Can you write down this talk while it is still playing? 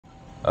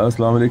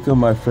Assalamu alaikum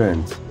my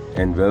friends,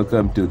 and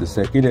welcome to the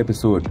second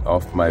episode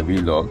of my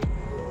vlog,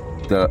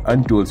 The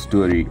Untold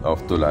Story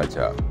of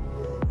Tulaja.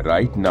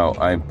 Right now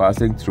I am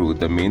passing through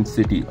the main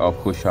city of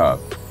Khushab,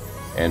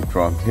 and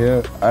from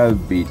here I'll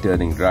be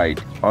turning right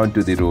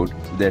onto the road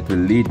that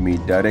will lead me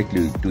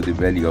directly to the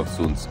valley of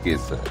Soon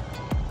Sakaisar.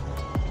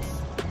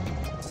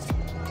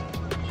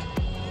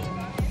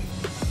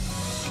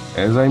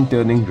 As I'm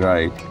turning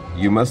right,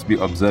 you must be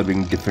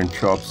observing different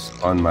shops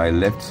on my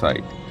left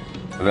side.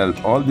 Well,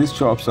 all these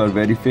shops are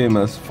very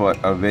famous for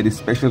a very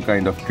special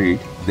kind of treat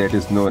that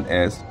is known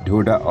as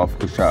Dhoda of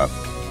Khushab.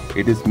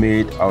 It is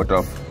made out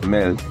of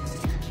milk,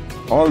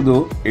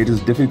 although it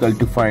is difficult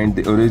to find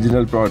the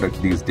original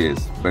product these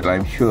days, but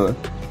I'm sure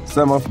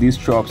some of these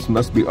shops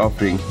must be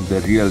offering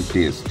the real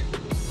taste.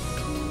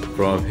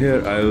 From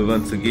here, I will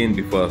once again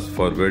be fast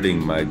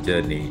forwarding my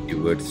journey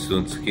towards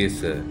Soon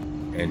Sakaisar,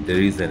 and the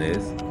reason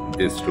is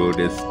this road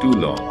is too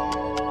long.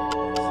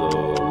 So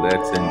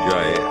let's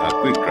enjoy a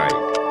quick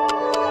ride.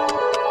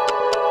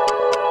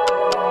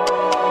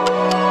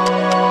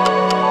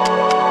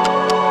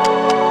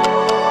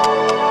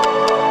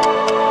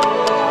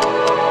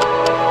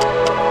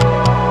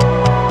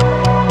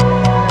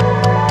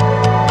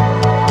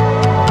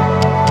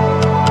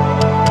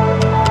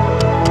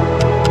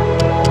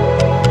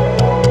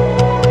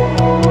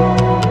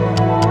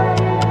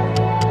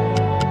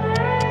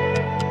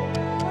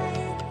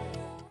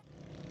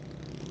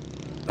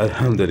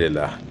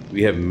 Alhamdulillah,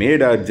 we have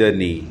made our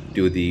journey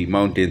to the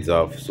mountains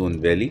of Soon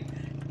Valley.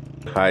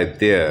 Hi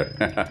there.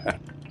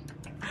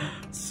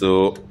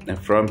 So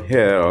from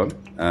here on,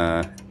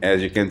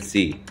 as you can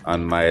see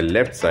on my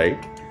left side,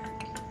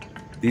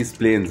 these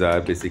plains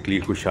are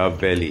basically Khushab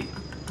Valley.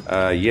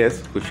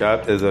 Yes,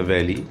 Khushab is a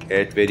valley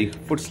at very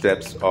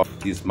footsteps of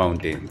these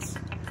mountains.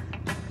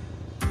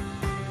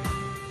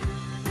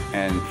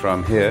 And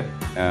from here,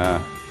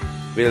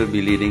 will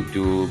be leading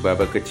to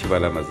Baba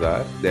Kachiwala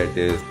Mazar, that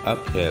is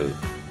uphill.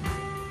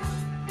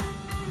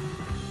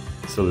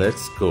 So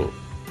let's go.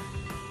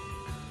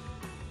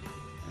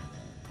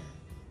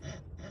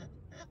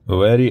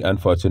 Very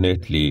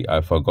unfortunately,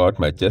 I forgot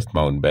my chest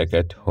mount back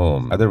at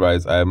home.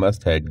 Otherwise, I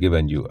must have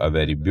given you a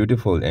very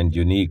beautiful and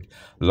unique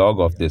log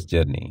of this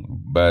journey.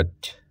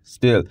 But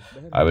still,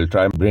 I will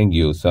try and bring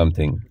you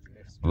something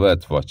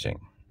worth watching.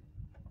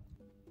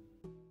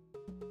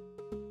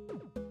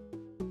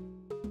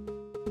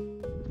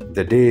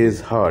 The day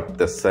is hot,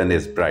 the sun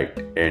is bright,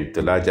 and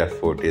Tulaja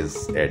fort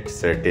is at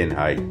certain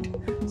height.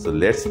 So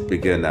let's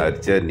begin our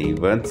journey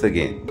once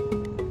again.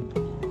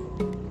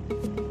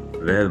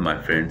 Well, my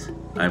friends,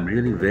 I'm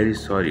really very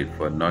sorry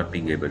for not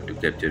being able to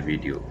capture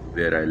video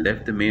where I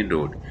left the main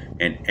road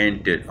and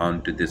entered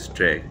onto this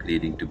track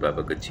leading to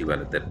Baba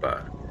Kachiwala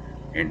Darbar.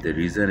 And the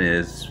reason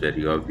is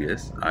very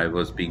obvious. I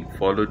was being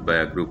followed by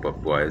a group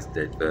of boys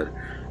that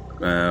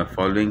were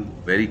following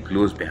very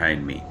close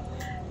behind me.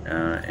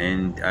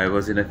 And I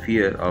was in a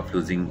fear of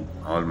losing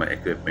all my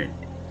equipment,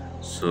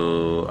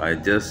 so I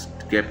just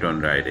kept on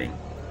riding.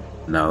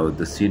 Now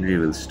the scenery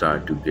will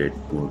start to get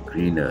more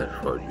greener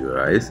for your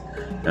eyes,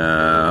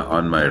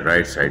 on my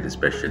right side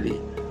especially.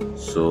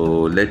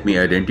 So let me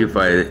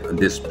identify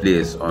this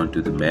place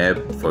onto the map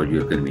for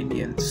your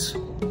convenience.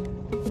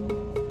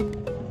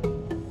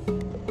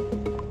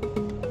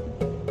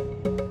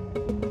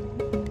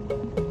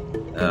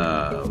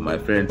 My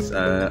friends,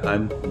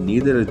 I'm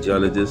neither a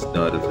geologist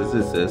nor a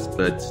physicist,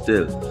 but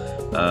still,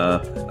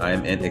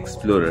 I'm an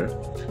explorer.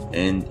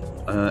 And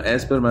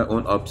as per my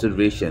own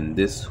observation,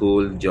 this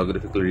whole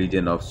geographical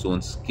region of Soon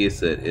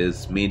Sakaisar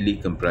is mainly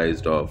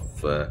comprised of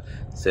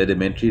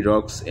sedimentary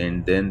rocks,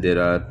 and then there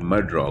are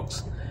mud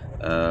rocks.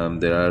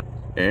 And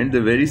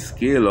the very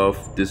scale of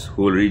this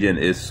whole region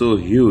is so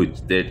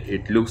huge that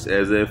it looks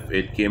as if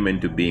it came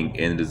into being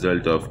in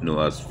result of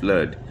Noah's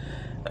flood.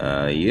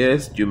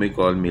 Yes, you may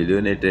call me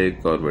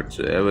lunatic or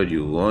whatsoever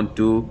you want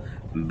to,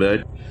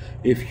 but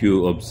if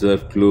you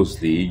observe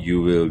closely,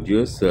 you will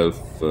yourself,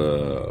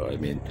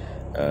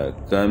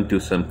 come to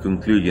some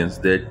conclusions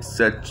that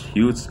such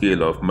huge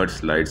scale of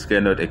mudslides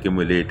cannot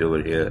accumulate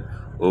over here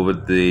over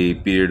the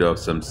period of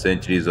some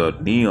centuries or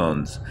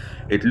neons.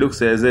 It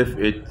looks as if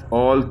it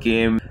all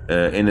came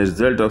in a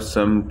result of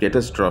some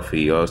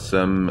catastrophe or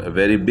some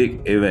very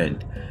big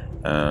event.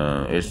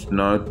 It's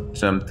not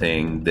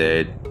something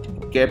that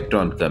kept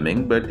on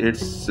coming, but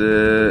it's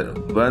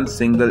one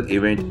single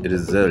event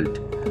result.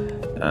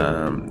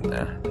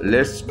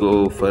 Let's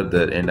go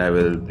further and I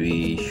will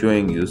be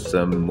showing you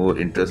some more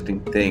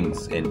interesting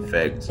things and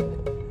facts.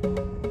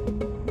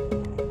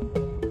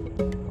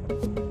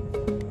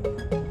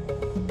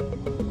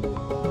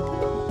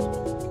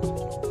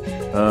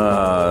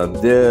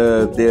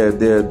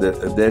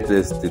 That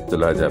is the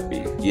Tulaja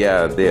Peak.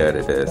 Yeah, there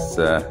it is.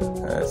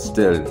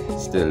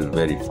 Still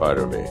very far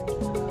away.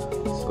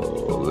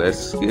 So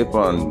let's keep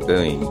on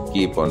going,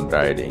 keep on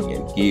riding,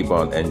 and keep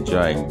on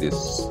enjoying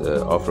this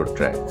off-road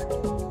track.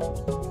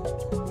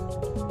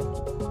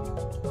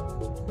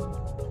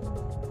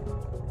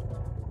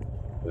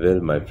 Well,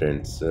 my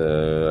friends,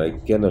 I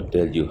cannot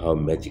tell you how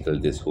magical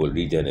this whole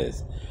region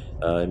is.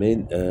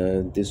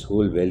 This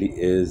whole valley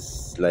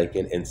is like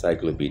an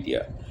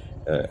encyclopedia.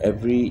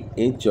 Every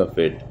inch of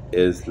it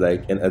is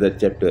like another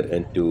chapter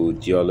into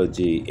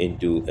geology,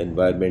 into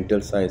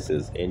environmental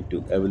sciences,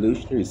 into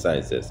evolutionary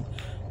sciences.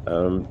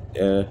 Um,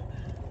 uh,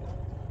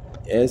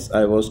 as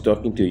I was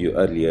talking to you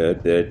earlier,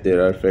 that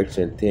there are facts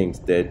and things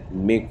that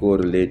may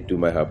correlate to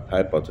my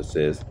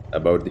hypothesis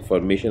about the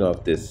formation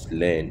of this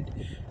land.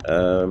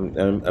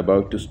 I'm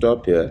about to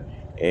stop here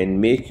and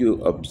make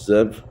you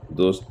observe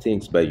those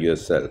things by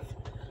yourself.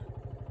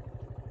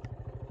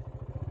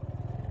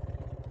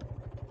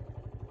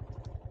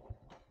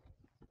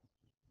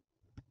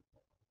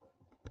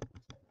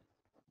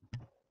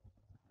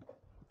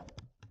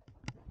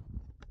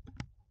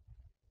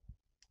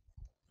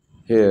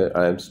 Here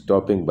I am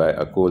stopping by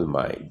a coal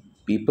mine.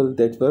 People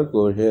that work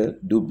over here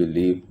do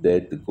believe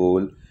that the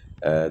coal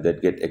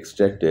that get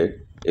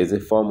extracted is a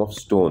form of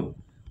stone.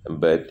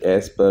 But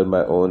as per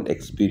my own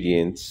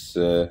experience,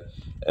 the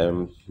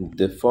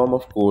form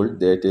of coal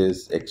that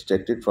is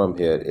extracted from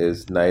here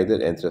is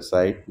neither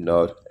anthracite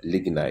nor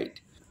lignite.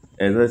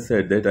 As I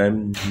said, that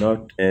I'm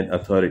not an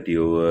authority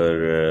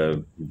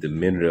over the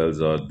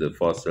minerals or the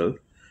fossil,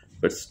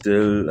 but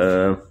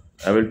still,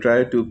 I will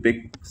try to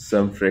pick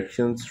some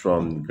fractions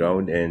from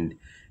ground and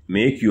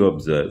make you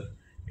observe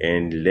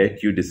and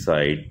let you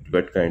decide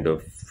what kind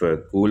of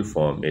cool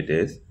form it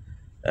is.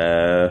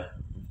 Uh,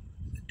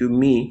 to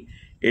me,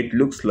 it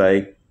looks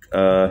like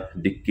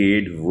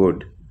decayed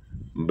wood,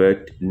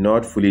 but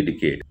not fully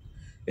decayed.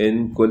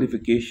 In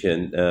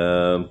qualification,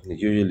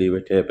 usually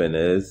what happens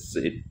is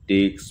it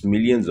takes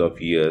millions of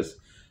years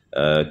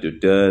to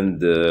turn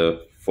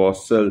the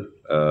fossil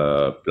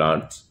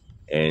plants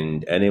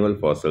and animal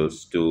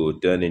fossils to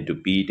turn into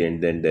peat,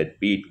 and then that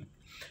peat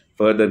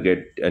further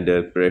get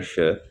under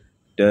pressure,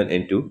 turn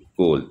into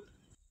coal.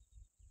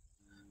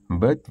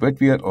 But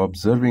what we are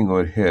observing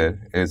over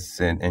here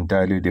is an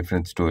entirely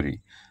different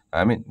story.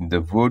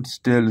 The wood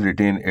still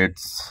retain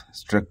its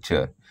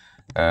structure.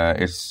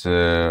 It's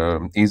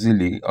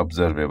easily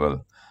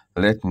observable.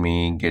 Let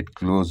me get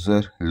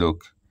closer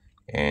look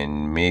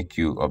and make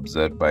you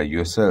observe by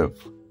yourself.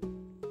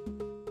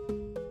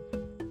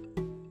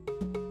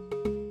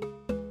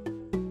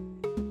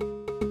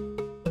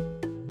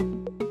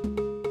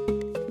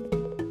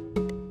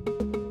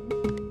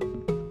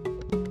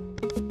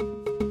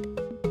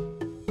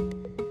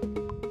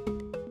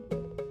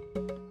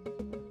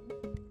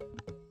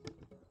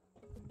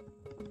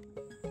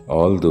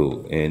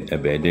 Although an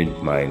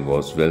abandoned mine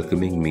was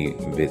welcoming me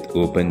with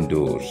open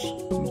doors,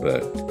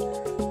 but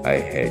I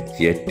had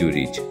yet to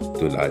reach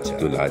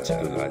Tulaja.